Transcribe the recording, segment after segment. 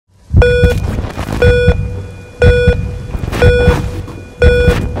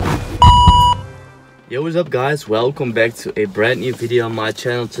Yo, what's up guys, welcome back to a brand new video on my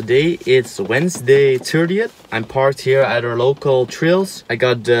channel. Today it's Wednesday 30th. I'm parked here at our local trails. I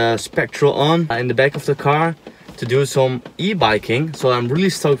got the Spectral on in the back of the car to do some e-biking, so I'm really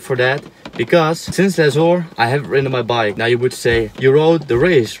stoked for that, because since last year I haven't ridden my bike. Now you would say, you rode the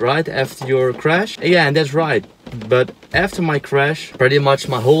race right after your crash? Yeah, and that's right, but after my crash pretty much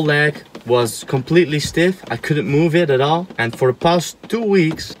my whole leg was completely stiff. I couldn't move it at all, and for the past 2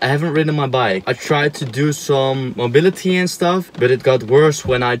 weeks I haven't ridden my bike. I tried to do some mobility and stuff, but it got worse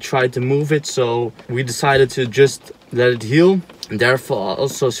when I tried to move it, so we decided to just let it heal. And therefore I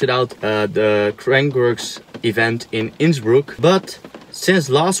also sit out the Crankworks event in Innsbruck. But since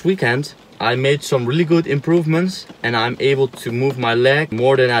last weekend I made some really good improvements and I'm able to move my leg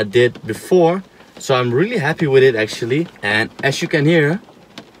more than I did before, so I'm really happy with it actually. And as you can hear,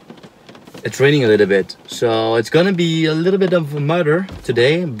 it's raining a little bit, so it's gonna be a little bit of a mutter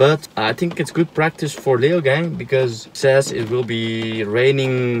today, but I think it's good practice for Leogang because it says it will be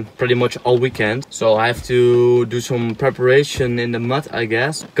raining pretty much all weekend. So I have to do some preparation in the mud, I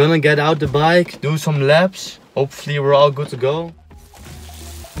guess. Gonna get out the bike, do some laps. Hopefully we're all good to go.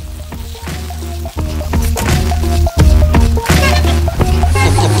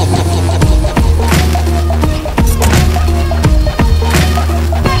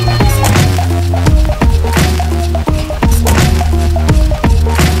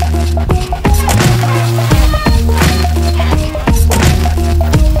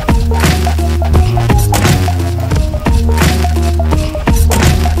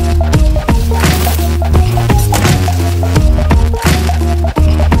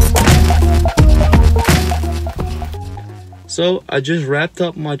 So I just wrapped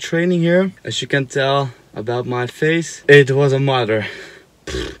up my training here. As you can tell about my face, it was a mother.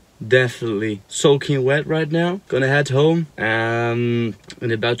 Definitely soaking wet right now. Gonna head home. In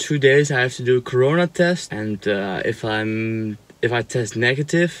about 2 days I have to do a corona test, and if I test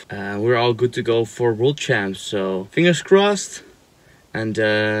negative, we're all good to go for world champs. So fingers crossed, and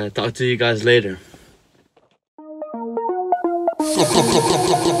talk to you guys later.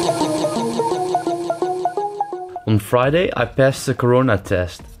 On Friday I passed the corona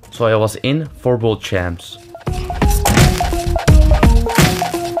test, so I was in for world champs.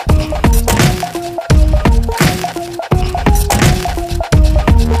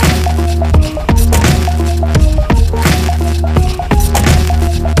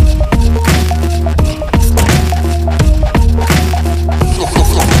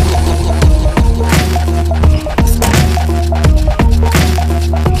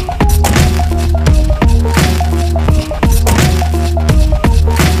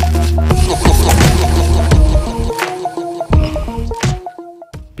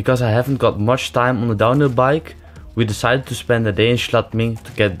 Because I haven't got much time on the downhill bike, we decided to spend a day in Schladming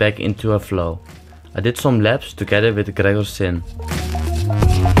to get back into a flow. I did some laps together with Gregor Sin.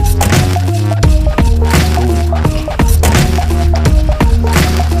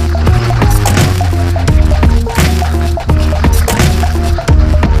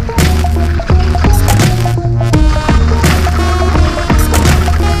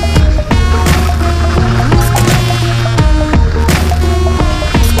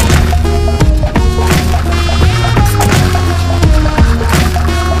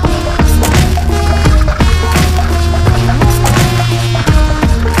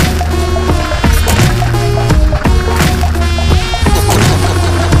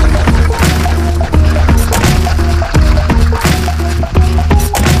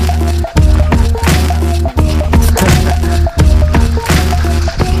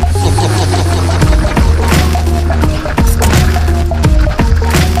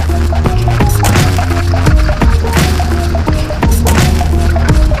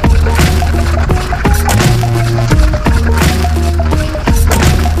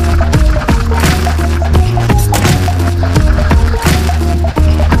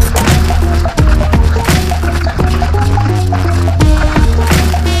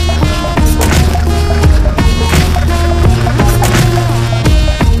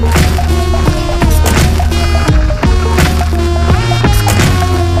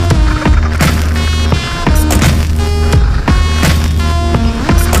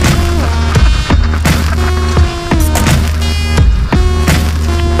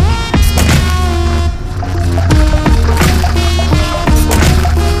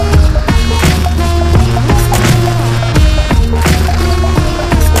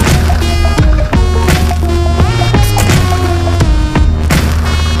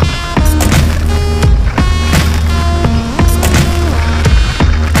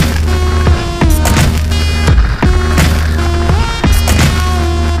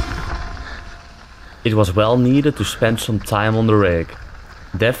 It was well needed to spend some time on the rig.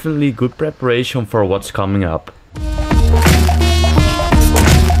 Definitely good preparation for what's coming up.